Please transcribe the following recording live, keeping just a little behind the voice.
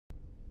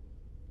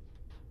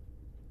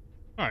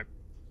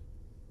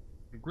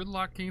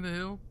Gridlock King of the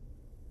Hill.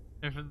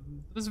 And for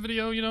this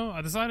video, you know,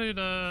 I decided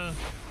I'll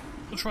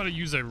try to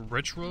use a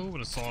retro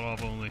and a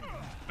sawed-off only.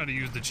 Try to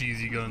use the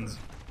cheesy guns.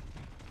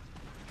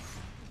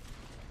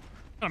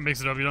 Kind of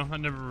mix it up, you know. I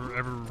never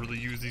ever really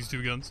used these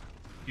two guns.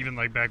 Even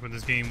like back when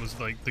this game was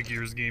like the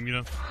Gears game, you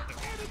know.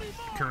 The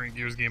current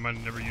Gears game, I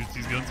never used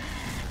these guns.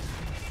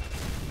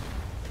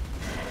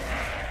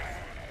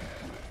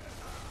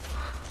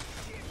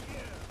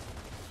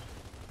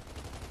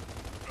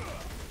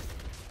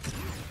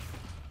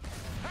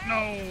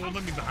 No,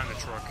 let me behind the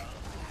truck.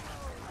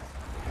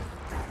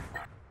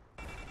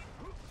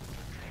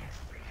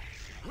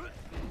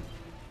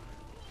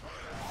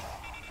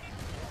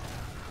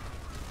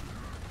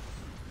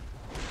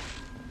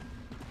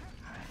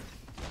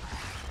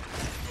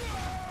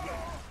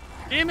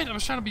 Damn it, I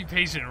was trying to be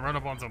patient and run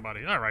up on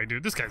somebody. Alright,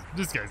 dude, this guy's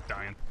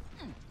dying.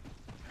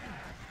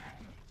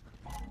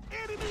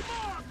 Enemy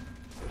mark!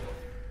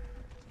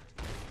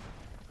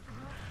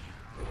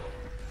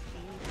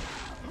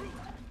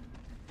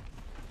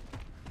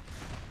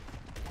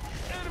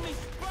 Enemy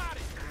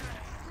spotted!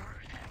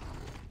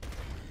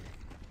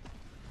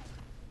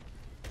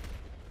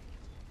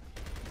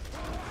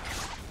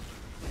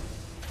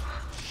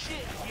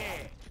 Shit, yeah!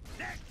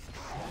 Next!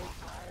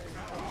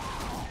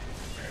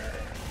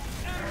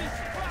 Enemy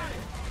spotted!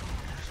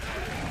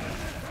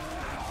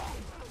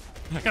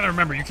 I gotta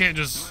remember, you can't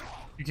just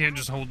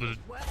hold the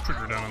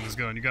trigger down on this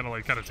gun. You gotta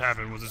like kind of tap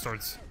it once it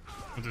starts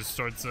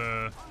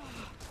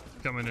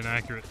coming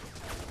inaccurate.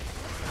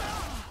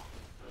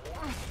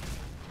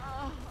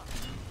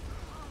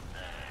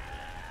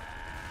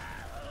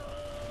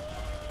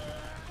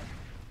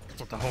 Just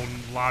let the whole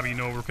lobby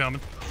know we're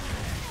coming.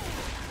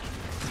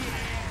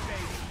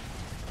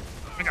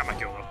 I got my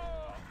kill though.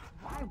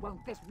 Why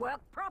won't this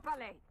work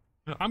properly?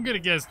 I'm gonna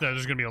guess that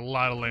there's gonna be a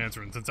lot of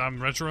Lancerns since I'm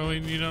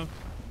retroing, you know.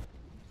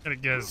 I'm gonna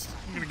guess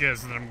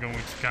that I'm going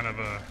to kind of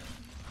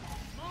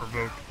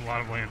provoke a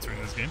lot of Lancer in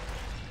this game.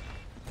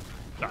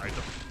 Died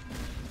though.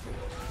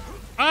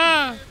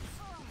 Ah!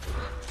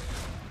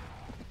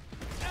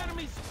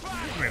 Enemy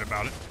spotted! Great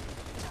about it.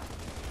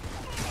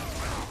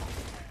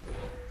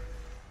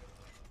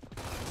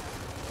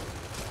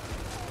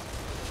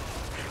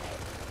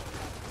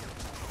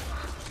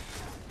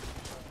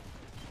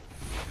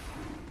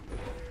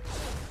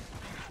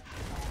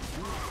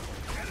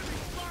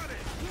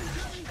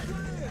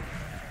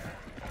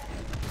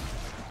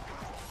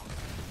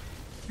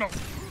 No,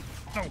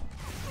 no.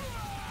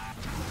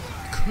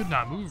 Could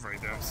not move right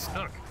there. I'm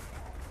stuck.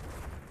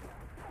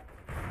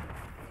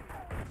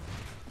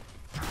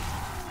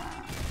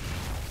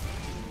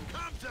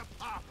 Come to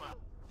Papa!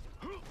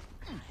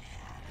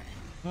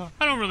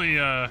 I don't really,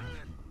 I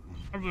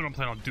really don't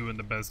plan on doing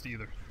the best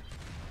either.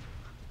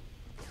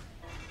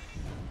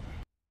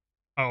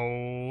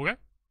 Okay.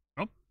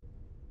 Well,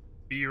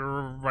 be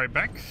right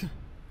back.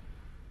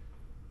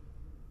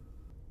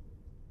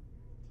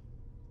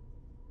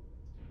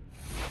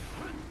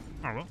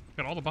 Oh well,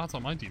 got all the bots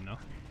on my team now.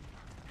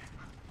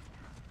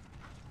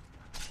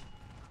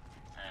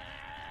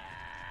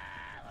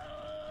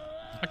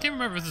 I can't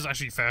remember if this is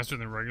actually faster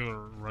than regular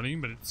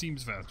running, but it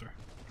seems faster.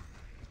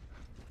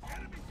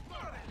 Enemy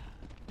spotted!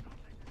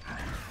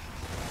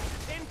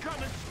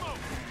 Incoming smoke!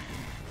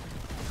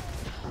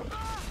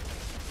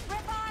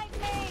 Revive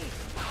me!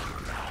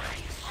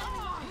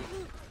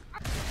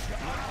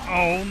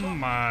 Oh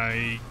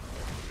my.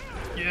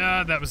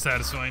 Yeah, that was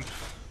satisfying.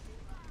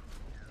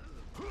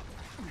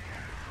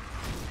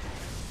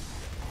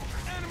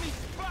 Enemy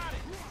spotted!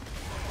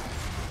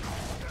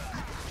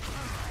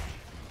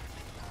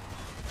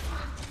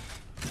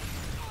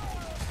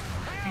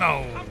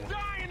 No. I'm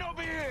dying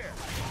over here!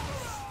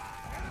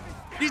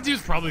 These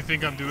dudes probably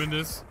think I'm doing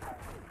this.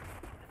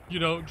 You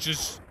know,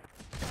 just,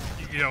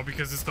 you know,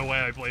 because it's the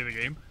way I play the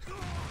game.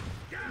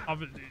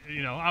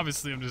 You know,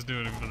 obviously I'm just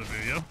doing it for the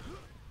video.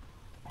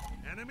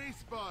 Enemy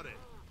spotted!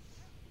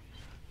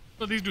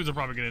 But these dudes are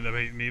probably gonna end up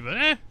hating me, but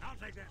eh. I'll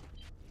take that.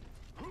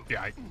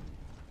 Yeah,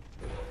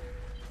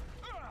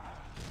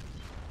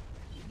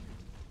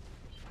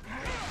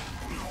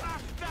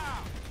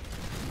 Hostile!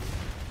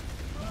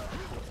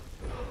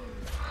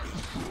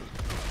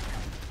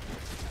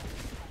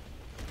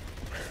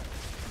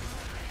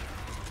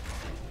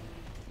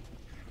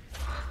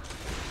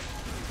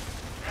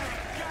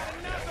 Got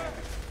another!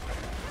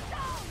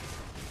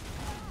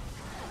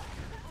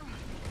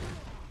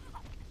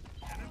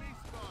 Enemy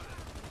spotted!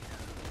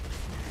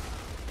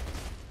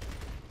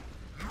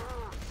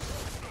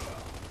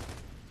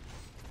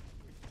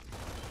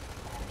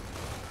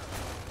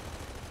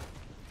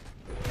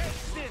 Take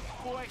this,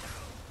 boy!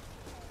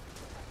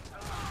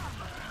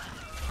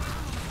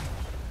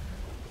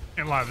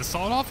 can't lie, the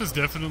sawed-off is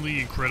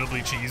definitely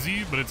incredibly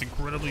cheesy, but it's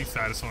incredibly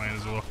satisfying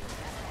as well.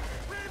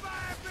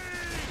 Revive me!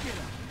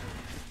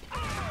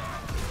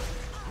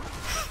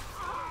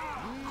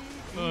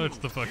 Oh, it's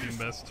the fucking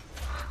best.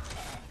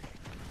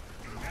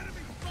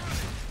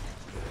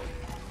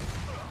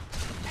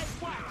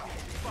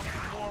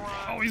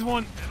 Oh, he's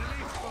won.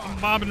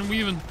 I'm bobbing and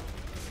weaving.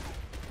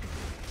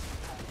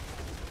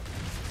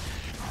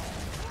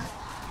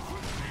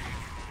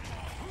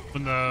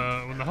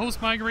 When the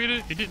host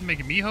migrated, it didn't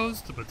make me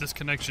host, but this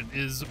connection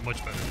is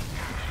much better.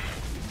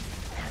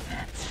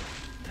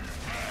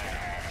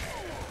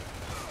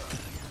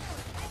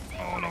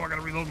 Oh no, I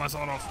gotta reload my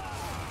sawed off.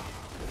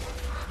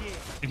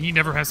 And he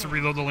never has to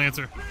reload the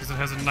Lancer because it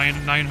has a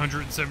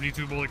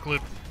 972 bullet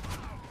clip.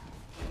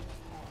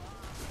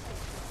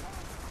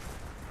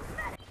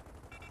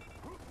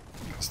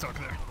 Stuck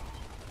there.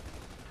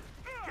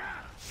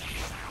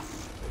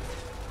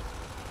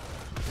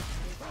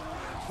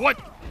 What?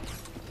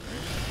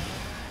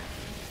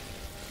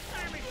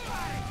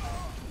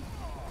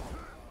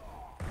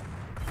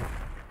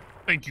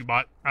 Thank you,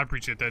 bot. I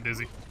appreciate that,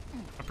 Dizzy.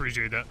 I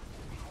appreciate that.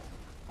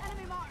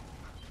 Enemy mark.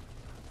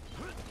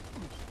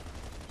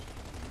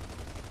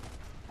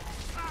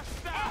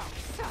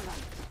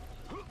 Excellent.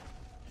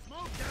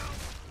 Smoke down.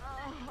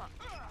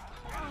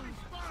 Enemy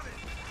spotted.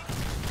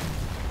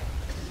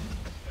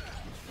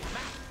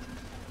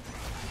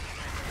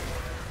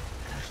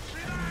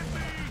 Revive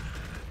me.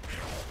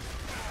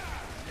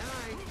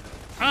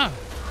 Ah!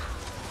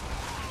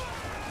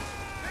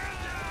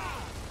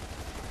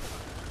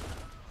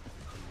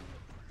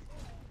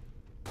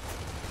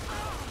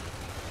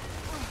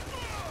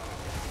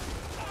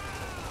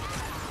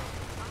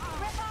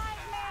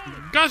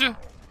 Gotcha!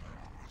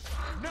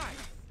 Nice.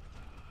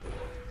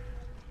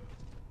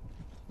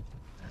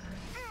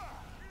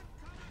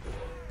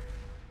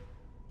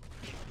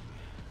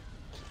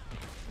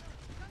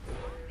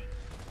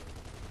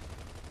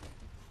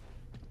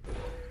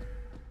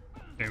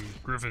 Damn,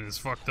 Griffin is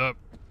fucked up.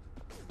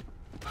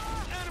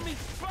 Enemy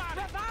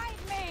spotted.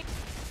 Revive me.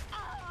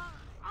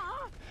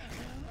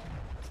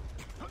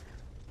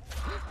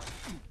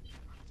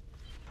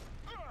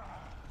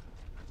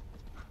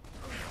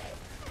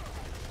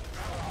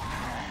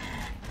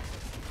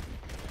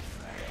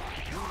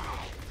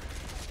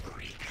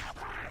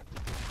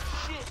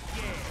 Shit,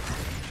 yeah.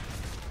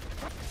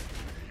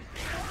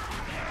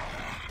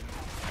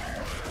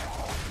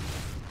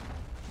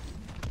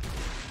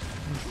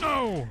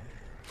 No!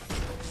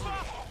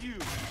 Fuck you.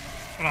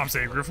 What I'm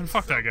saying, Griffin,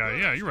 fuck that guy.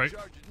 Yeah, you're right.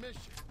 Charge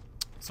admission.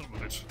 Son of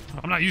a bitch.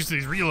 I'm not used to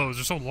these reloads,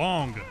 they're so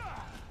long.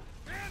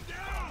 Man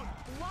down.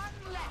 One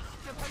less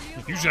to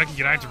pollute. Usually I can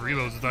get active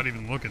reloads without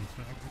even looking.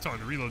 It's hard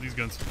to reload these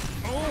guns.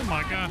 Oh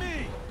my god.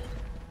 Me.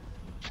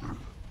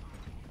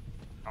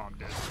 Oh, I'm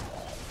dead.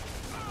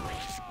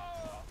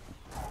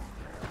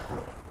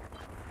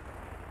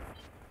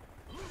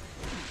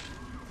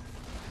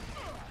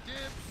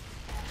 Dibs.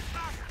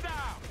 Knocked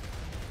out.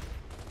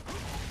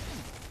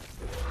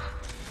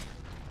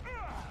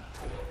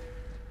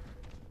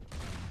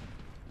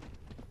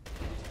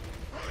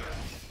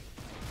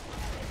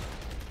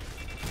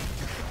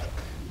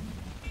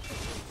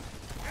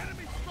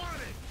 Enemy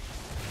spotted.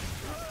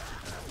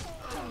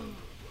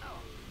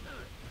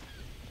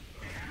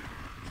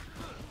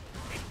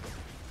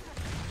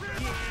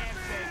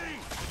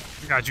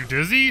 I got you,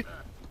 Dizzy.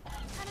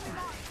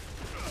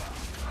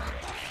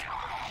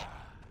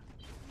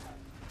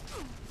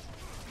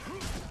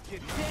 You're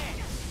dead.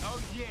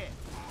 Oh yeah.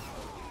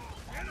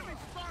 Enemy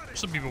spotted.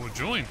 Some people would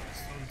join.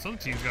 Some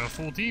teams got a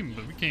full team,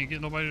 but we can't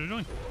get nobody to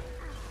join.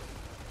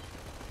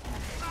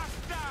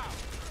 Knocked out.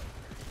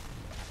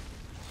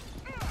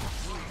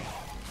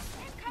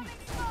 Incoming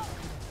smoke.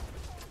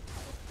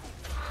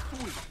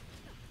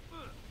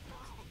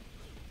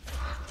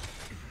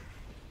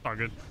 All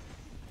good.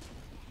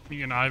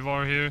 Me and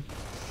Ivar here.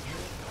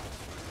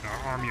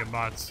 Our army of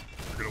bots.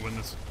 We're gonna win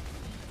this.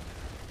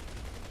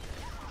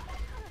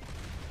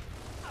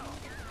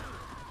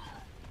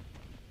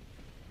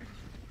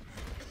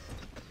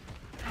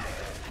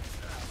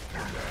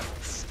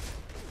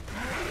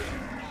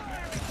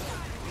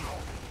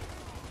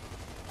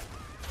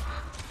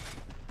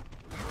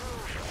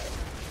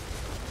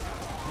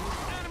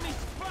 Enemy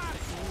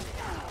spotted.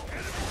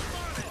 Enemy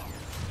spotted.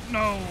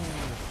 No.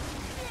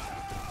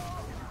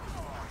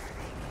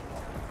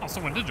 Oh,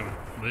 someone did join.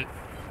 Lit.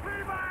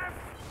 Revive.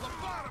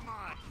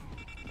 Lobotomize.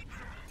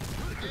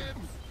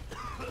 Dibs.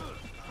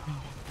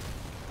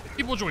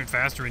 People join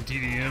faster in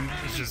TDM.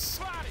 It's just,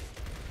 Spotted.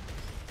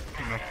 I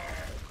don't know.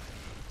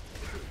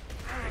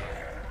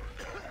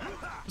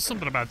 There's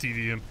something about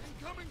TDM.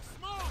 Incoming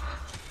smoke.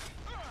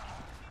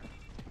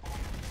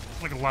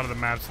 Like a lot of the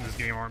maps in this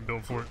game aren't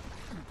built for it.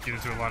 Get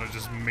into a lot of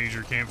just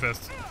major camp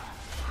fests.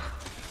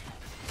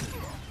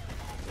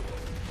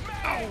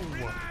 Oh! I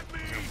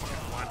was gonna fucking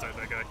blindside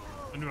that guy.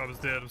 I knew I was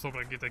dead. I was hoping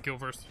I could get that kill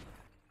first.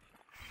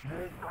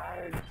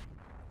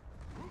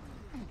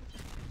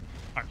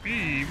 Alright,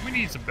 we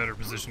need some better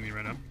positioning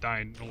right now. I'm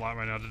dying a lot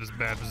right now to this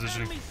bad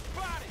positioning. Enemy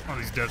spotted. All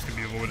these deaths can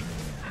be avoided.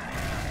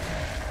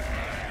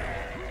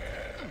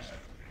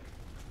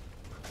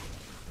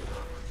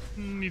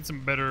 Need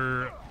some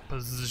better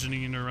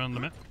positioning around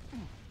the map.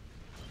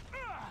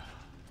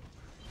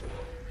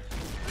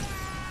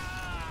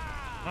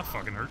 That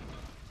fucking hurt.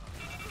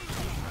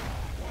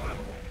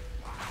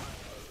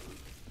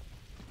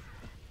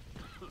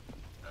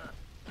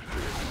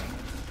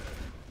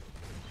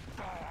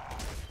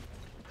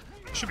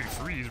 Should be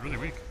free, he's really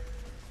weak.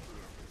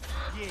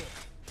 Yeah.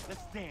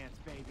 Let's dance,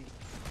 baby.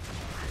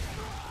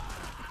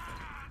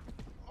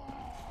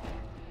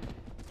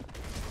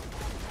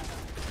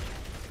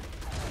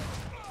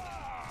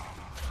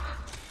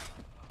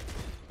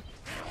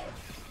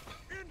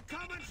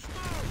 Incoming smoke!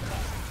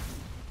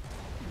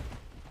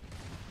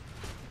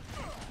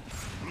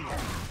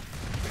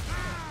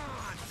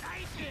 Ah,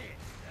 take it!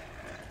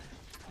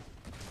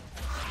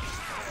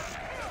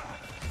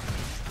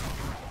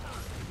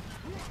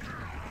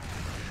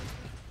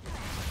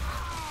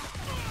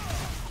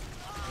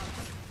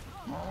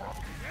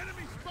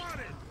 Enemy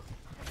spotted!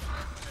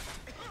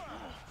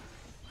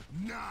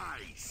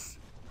 Nice!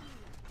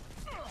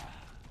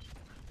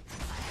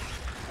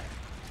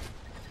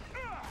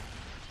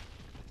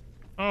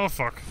 Oh,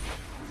 fuck.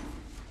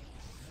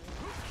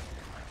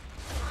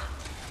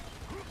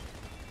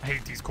 I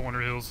hate these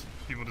corner hills.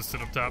 People just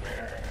sit up top.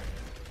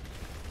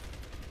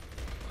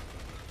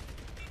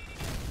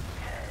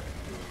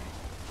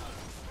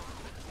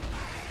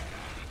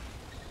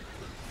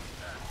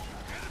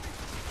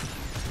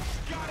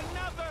 Got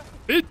another!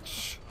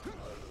 Bitch!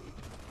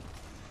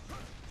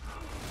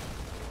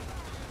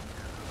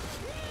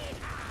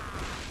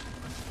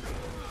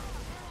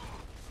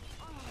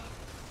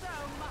 So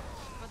much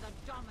for the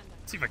dominant.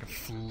 See if I can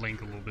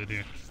flank a little bit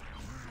here.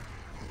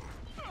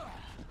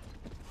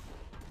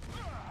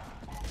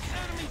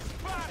 Enemy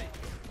spotted!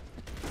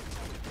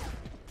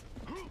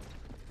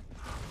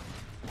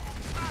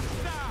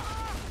 Hostile!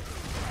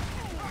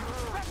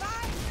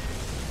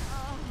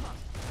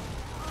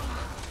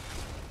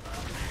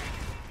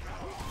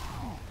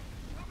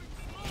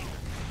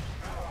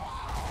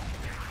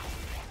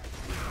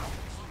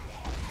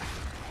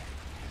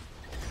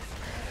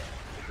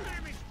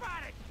 Enemy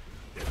spotted!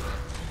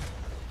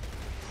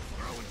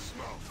 Throwing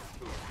smoke.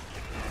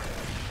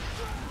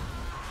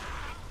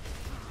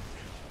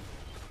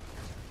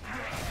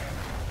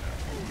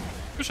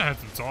 Wish I had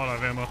some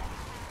sawed-off ammo. Smoke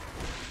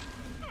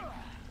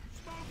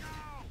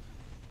out!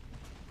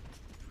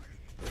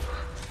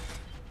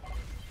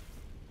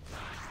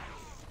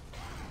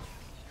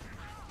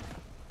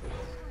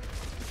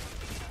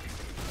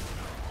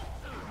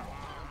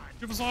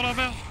 You have a sawed-off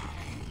ammo?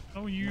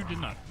 No, you did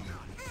not.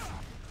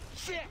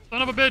 Shit!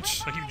 Son of a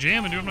bitch! I keep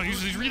jamming, dude. I'm not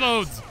using these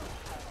reloads.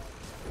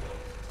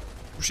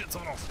 Oh shit,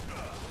 sawed off.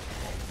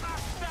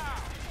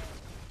 Hostile!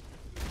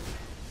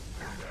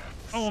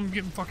 Oh, I'm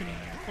getting fucking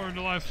burned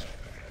alive.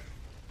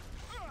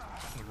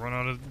 Run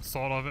out of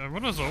sawed off.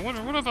 What if I wonder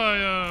if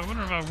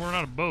I run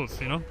out of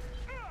both? You know.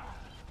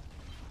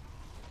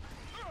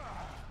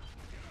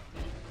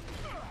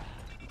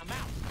 I'm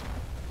out!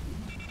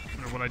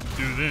 Wonder what I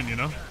do then? You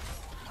know.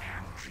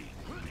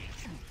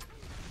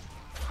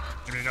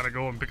 Maybe I gotta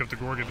go and pick up the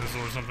Gorgon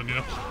pistol or something. You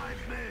know.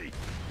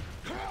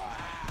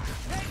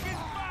 Taking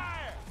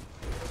fire!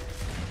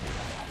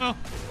 Well,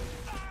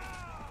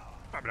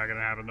 probably not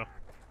gonna happen though.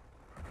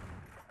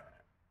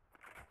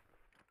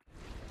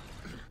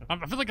 I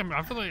feel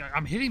like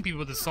I'm hitting people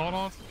with the sawed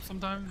off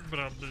sometimes, but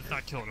it's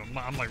not killing them.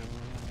 I'm like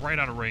right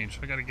out of range.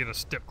 I gotta get a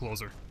step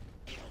closer.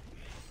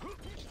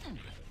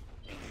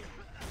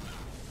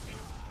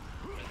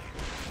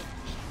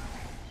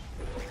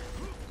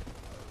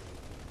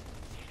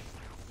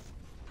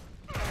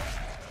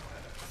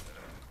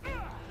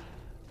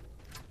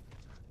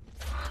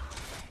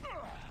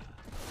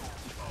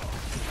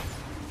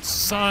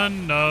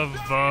 Son of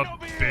a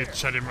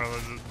bitch. I didn't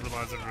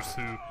realize it was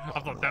who. I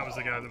thought that was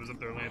the guy that was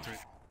up there lancering.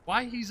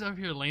 Why he's up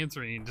here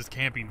lancering and just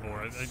camping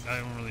for it,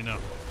 I don't really know.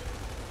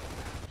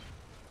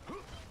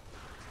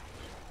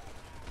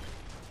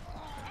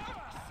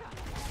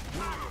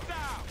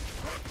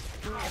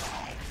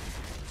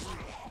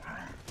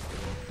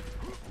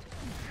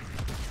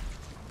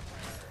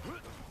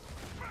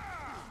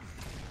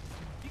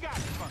 You got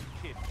me, fucking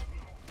kid.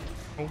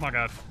 Oh my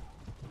god.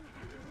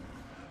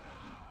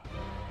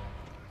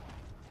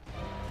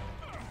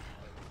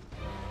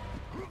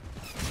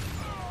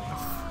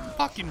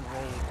 Fucking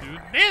roll,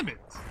 dude. Damn it!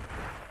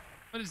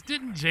 But it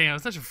didn't jam.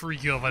 It's such a free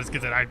kill if I just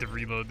get that active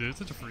reload, dude. It's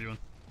such a free one.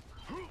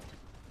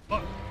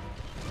 Fuck.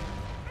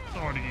 It's so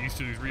hard to get used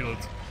to these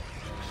reloads.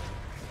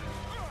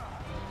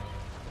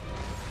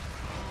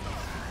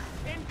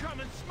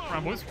 Incoming smoke! Come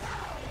on, boys.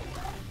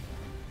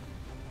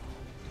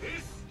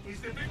 This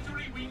is the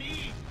victory we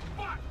need,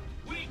 but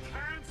we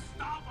can't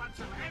stop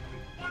until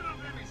every one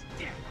of them is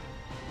dead.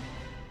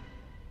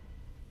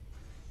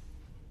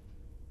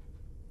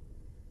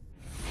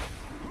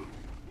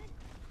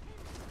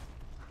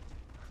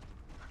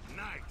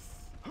 Nice.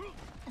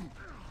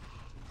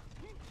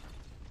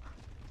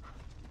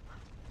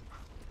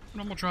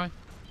 I'm gonna try.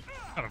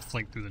 Gotta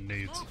flank through the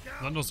nades.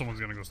 I know someone's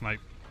gonna go snipe.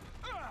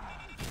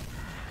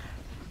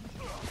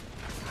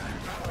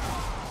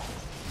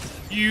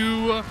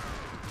 You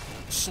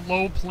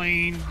slow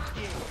plane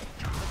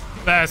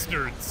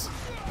bastards.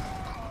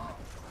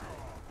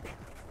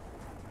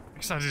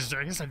 I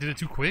guess I did it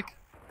too quick.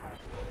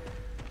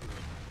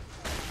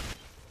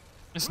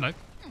 I snipe.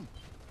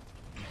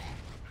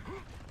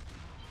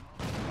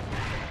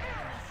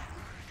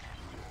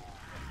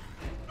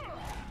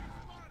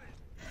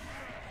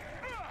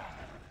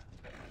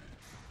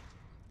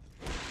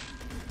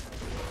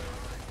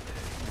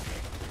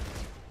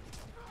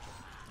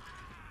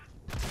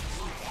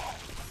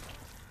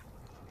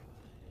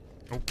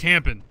 Go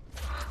camping.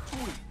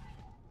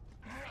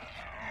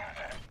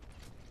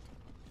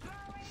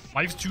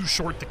 Life's too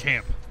short to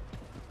camp.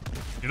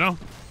 You know?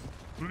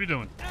 What are we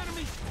doing?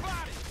 Enemy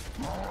spotted.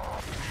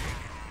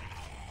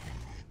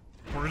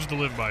 Words to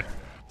live by.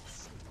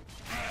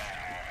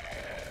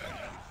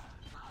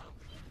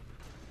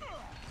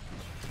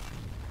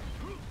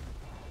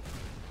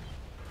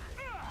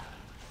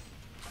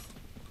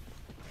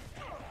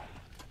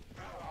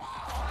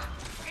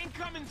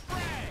 Incoming frags.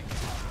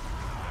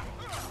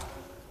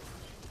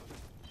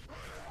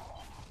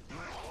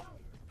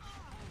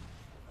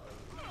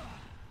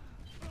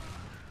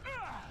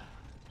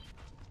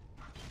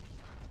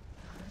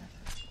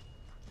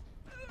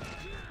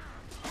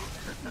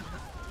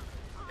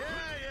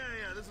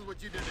 Yeah, this is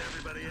what you did to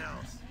everybody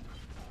else.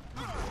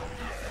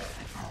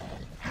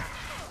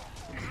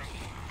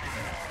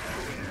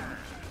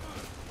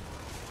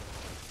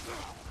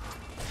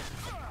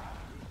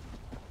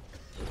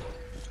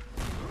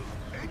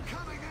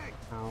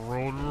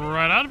 Rolled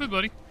right out of it,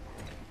 buddy.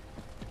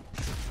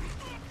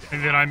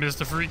 And then I missed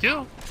a free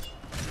kill.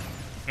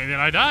 And then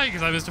I die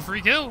because I missed a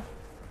free kill.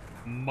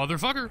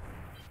 Motherfucker.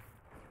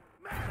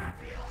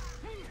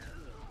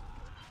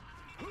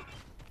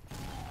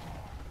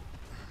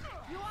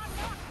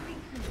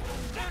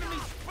 Enemy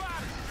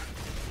spotted.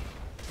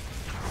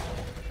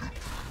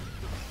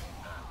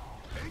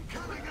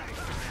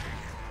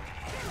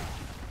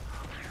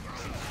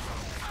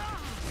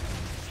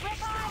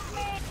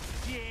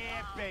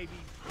 Yeah, baby.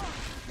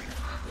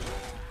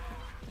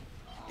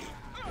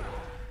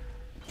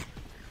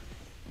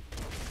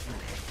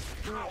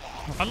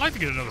 I'd like to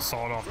get another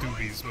sawed-off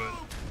doobies, but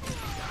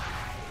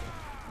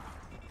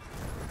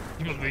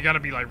you know, they gotta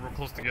be like real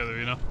close together,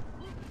 you know.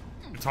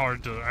 It's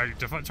hard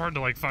to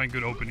like find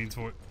good openings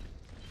for it.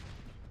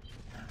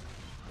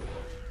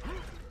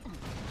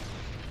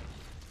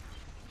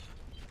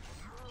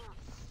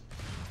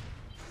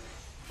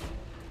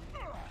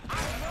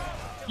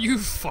 You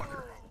fucker.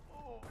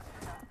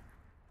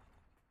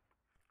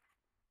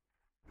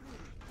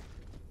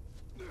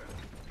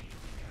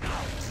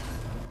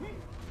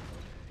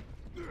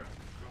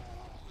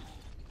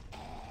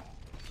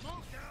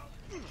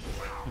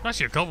 There's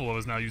actually a couple of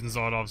us now using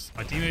sawed-offs.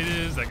 My teammate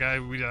is, that guy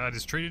I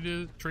just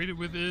traded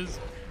with is.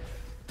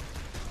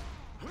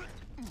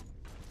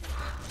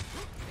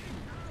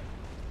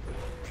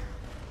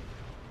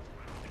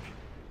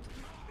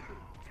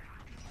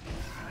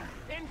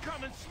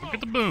 Incoming smoke. Look at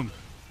the boom.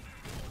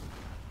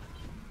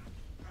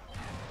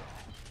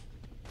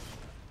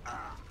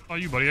 Oh,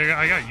 you, buddy.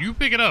 I got you.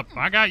 Pick it up.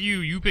 I got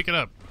you. You pick it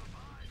up.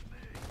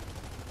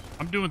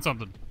 I'm doing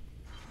something.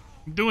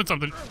 I'm doing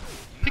something.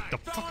 Pick the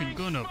fucking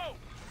gun up.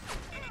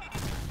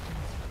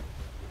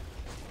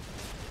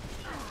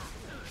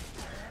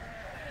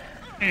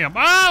 Damn.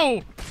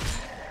 Ow!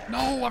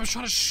 No, I was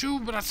trying to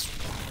shoot, but oh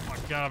my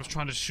god, I was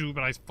trying to shoot,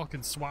 but I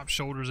fucking swapped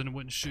shoulders and it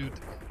wouldn't shoot.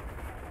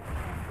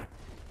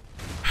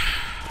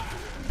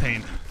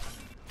 Pain.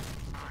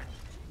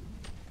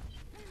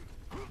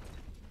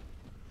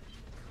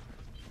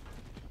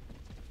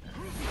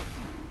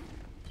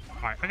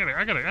 Alright,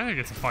 I gotta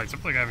get some fights. I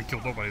feel like I haven't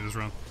killed nobody this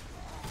round.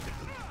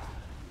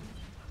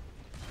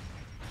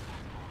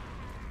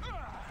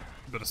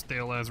 Been a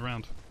stale ass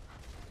round.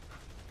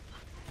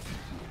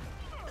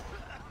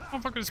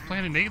 Motherfucker just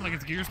playing innate like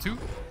it's Gears 2.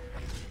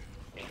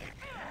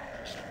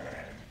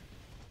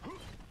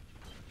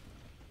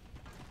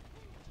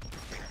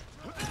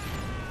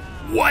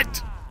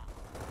 What?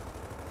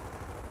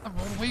 I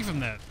rolled away from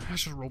that. I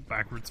should have rolled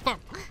backwards. Fuck.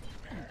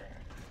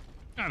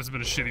 God, it's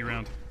been a shitty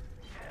round.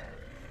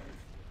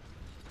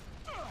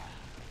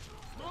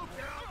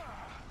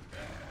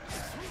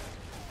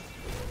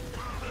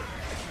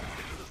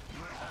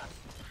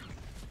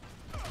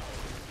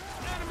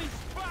 Enemy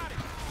spotted.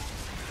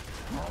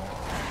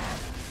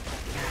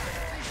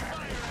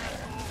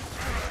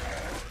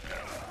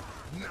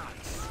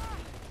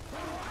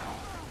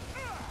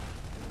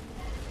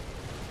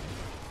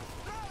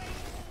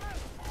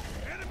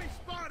 Enemy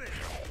spotted!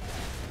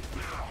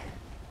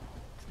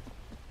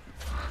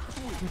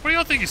 What do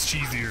y'all think is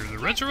cheesier, the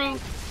retro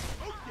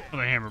or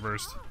the hammer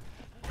burst?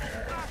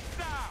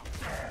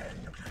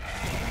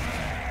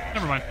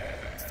 Never mind.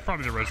 It's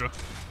probably the retro.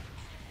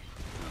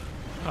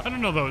 I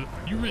don't know though.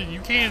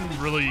 You can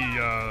really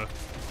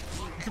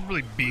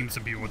beam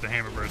some people with the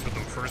hammer burst with the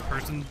first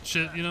person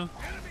shit, you know?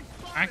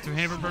 Active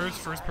hammer burst,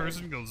 first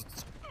person goes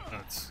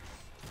nuts.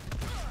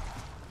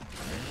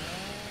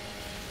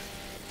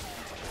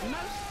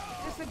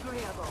 Most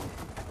disagreeable.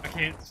 I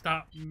can't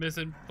stop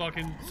missing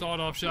fucking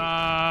sawed-off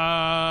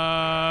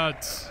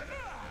shots.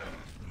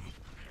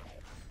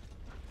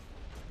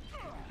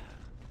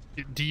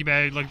 Get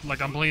D-bag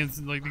like I'm playing,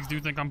 like these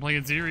dudes think I'm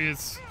playing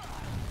serious.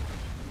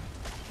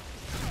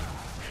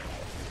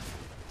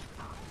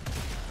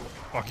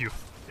 Fuck you.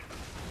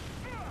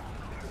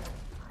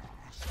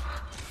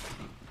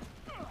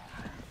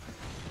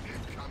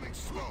 Incoming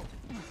smoke!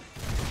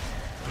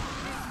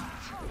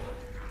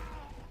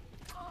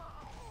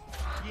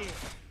 Yeah,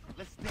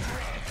 let's do it.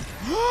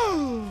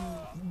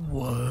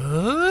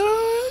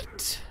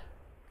 What?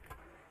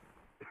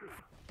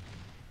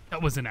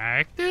 That was an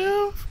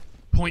active?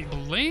 Point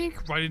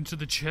blank? Right into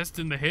the chest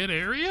and the head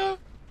area?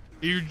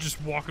 You're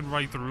just walking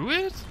right through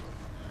it?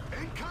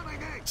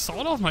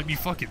 Sawed off might be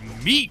fucking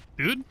meat,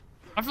 dude.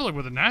 I feel like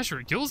with a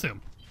Nasher it kills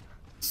him.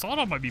 Sawed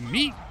off might be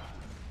meat.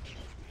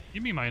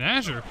 Give me my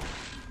Nasher.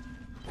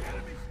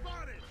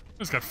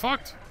 Just got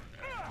fucked.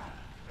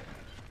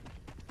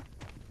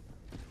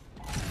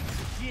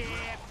 Yeah,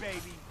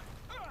 baby.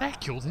 That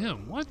killed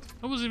him. What?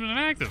 That wasn't even an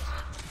active.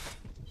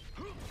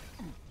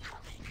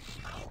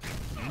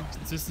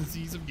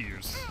 Inconsistencies of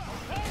gears.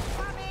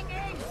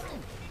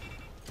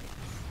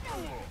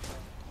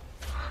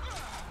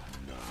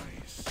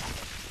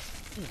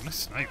 Ooh, nice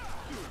snipe.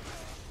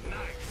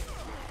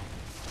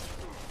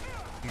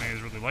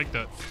 Man, really like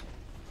that.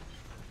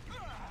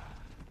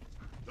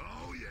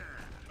 Oh yeah.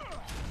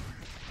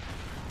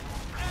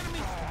 Enemy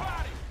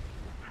spotted.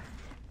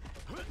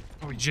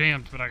 Oh, he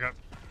jammed, but I got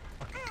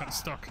kind of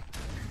stuck.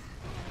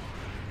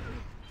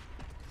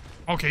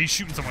 Okay, he's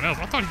shooting someone else.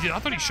 I thought he did. I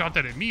thought he shot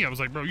that at me. I was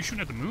like, bro, you shooting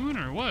at the moon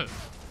or what?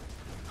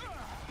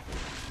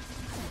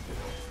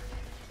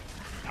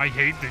 I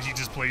hate that he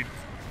just played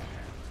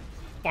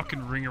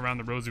fucking Ring Around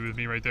the Rosie with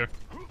me right there.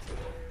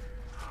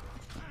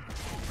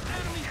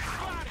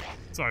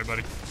 Sorry,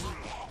 buddy.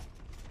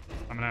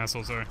 I'm an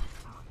asshole, sorry.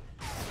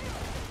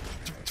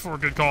 It's for a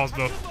good cause,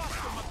 though.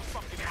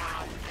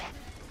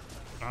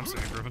 I'm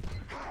saying Griffin.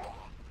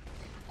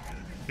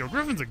 Yo,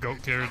 Griffin's a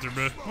GOAT character,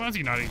 bro. Why is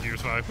he not in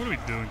Gears 5? What are we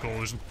doing,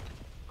 Coalition?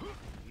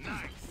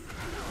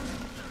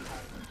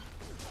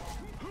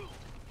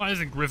 Why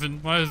isn't Griffin?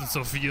 Why isn't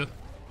Sophia?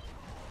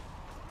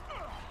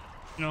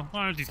 You know,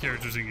 why aren't these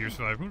characters in Gears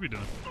 5? What are we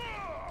doing?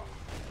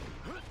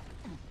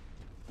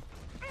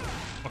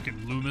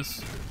 Fucking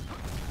Loomis.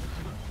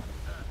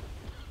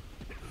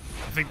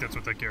 I think that's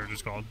what that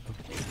character's called.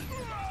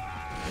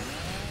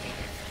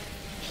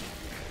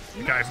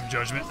 The guy from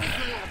Judgment.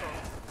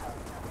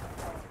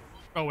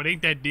 Oh, it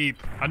ain't that deep.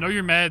 I know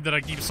you're mad that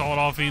I keep sawed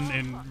off and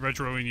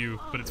retroing you,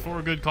 but it's for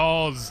a good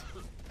cause.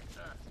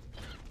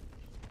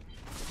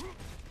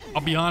 I'll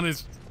be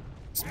honest.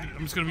 I'm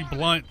just gonna be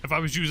blunt. If I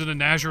was using a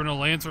Nasher and a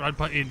Lancer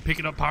and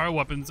picking up power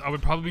weapons, I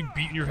would probably be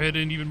beating your head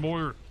in even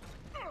more.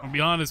 I'll be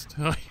honest.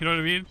 You know what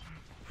I mean?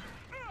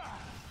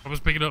 I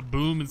was picking up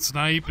boom and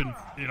snipe and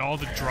all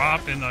the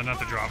drop and not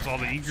the drops, all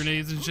the ink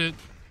grenades and shit.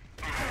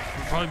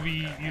 We'd probably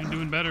be even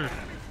doing better.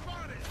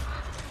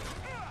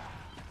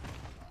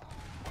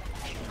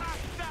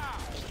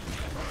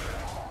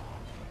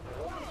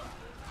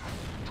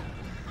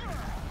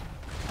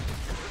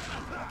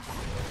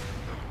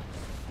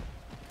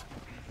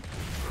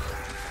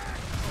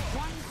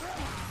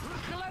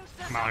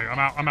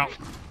 I'm out.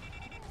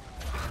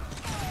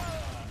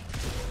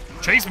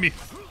 Chase me.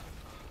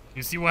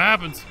 You see what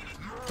happens.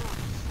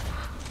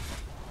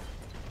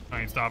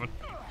 I ain't stopping.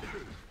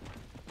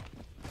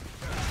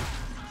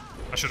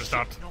 I should have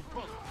stopped.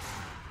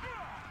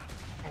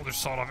 Oh, there's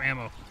sawed off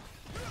ammo.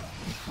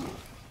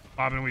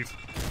 Bob and weave.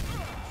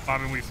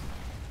 Bob and weave.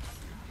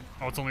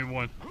 Oh, it's only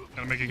one.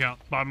 Gotta make it count.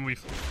 Bob and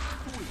weave.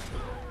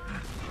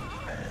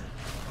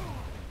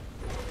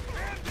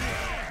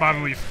 Bob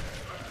and weave.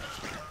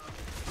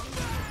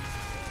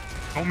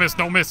 Don't miss,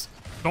 don't miss.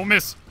 Don't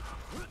miss.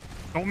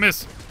 Don't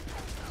miss.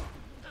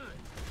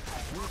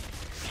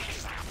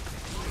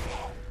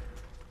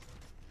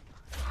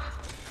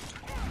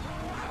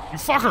 You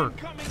fucker!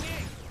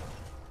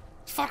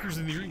 Fuckers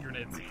in the green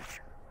grenades.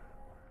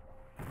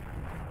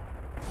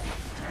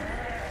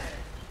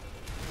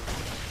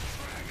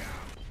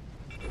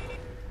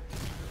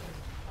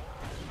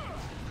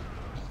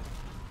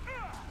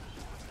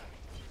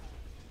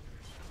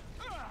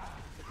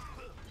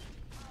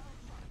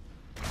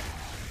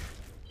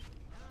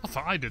 I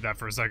thought I did that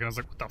for a second. I was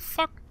like, what the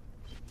fuck?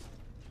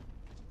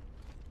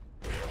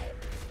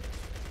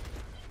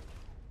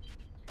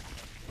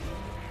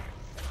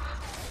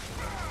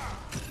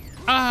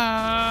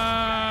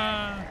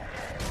 Ah!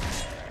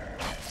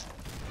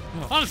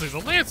 Honestly, the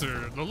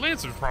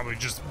Lancer's probably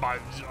just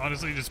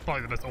honestly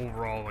probably the best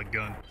overall like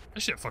gun.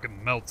 That shit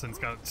fucking melts and it's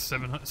got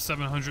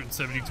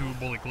 772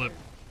 bullet clip.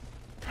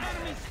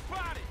 Enemy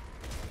spotted.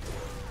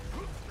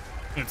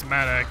 And it's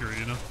mad accurate,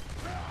 you know.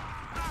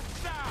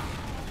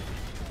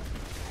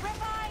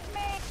 Revive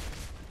me!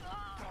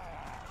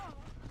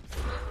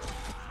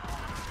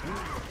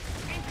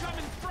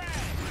 Incoming frag.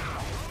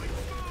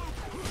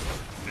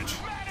 Bitch.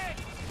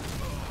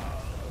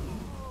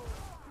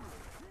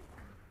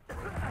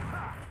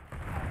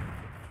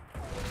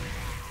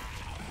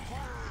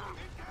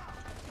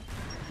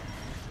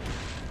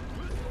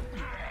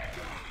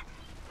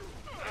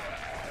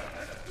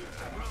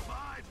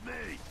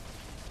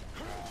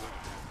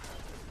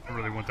 I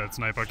really want that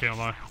snipe, I can't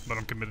lie, but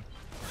I'm committed.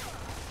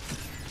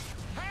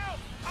 Help!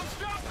 I'm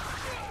stuck.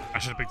 I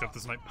should have picked up the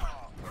snipe.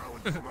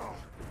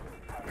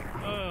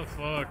 Oh,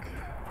 fuck.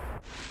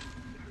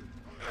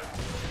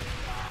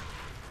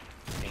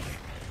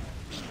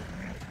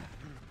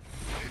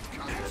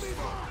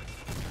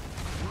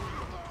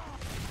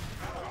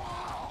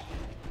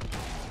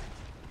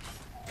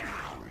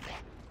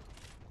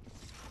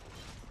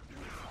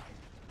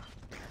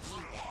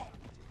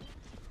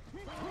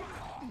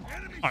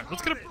 Alright,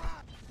 let's get a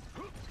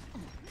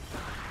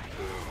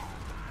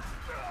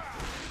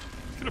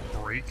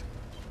break.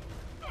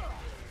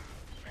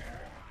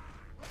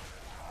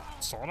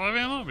 Sawed off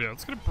ammo? Yeah,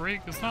 let's get a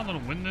break. Let's not let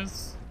him win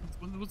this.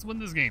 Let's win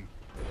this game.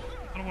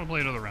 I don't want to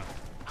play another round.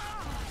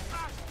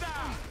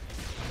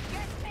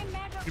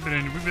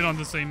 We've been on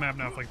the same map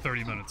now for like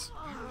 30 minutes.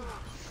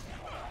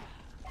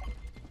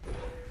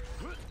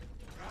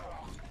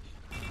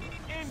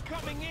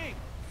 Incoming ink.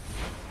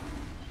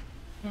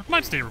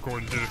 Might stay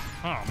recording too.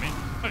 Oh man,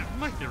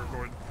 might stay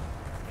recording.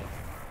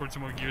 Record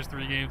some more Gears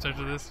 3 games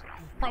after this.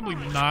 Probably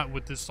not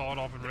with this sawed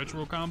off and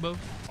retro combo.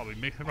 Probably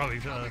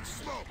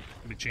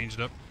change it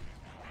up.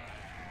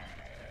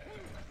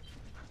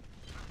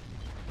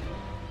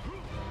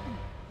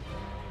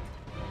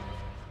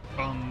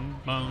 Bum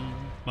bum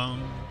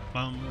bum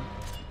bum.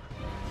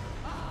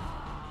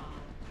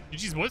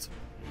 GG's boys.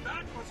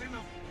 That was in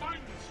the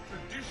finest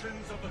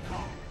traditions of the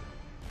car.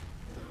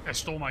 I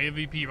stole my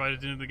MVP right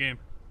at the end of the game.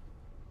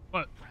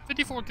 But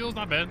 54 kills,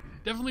 not bad.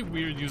 Definitely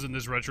weird using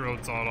this retro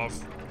sawed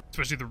off,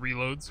 especially the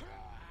reloads.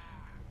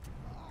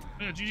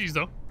 Yeah, GG's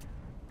though.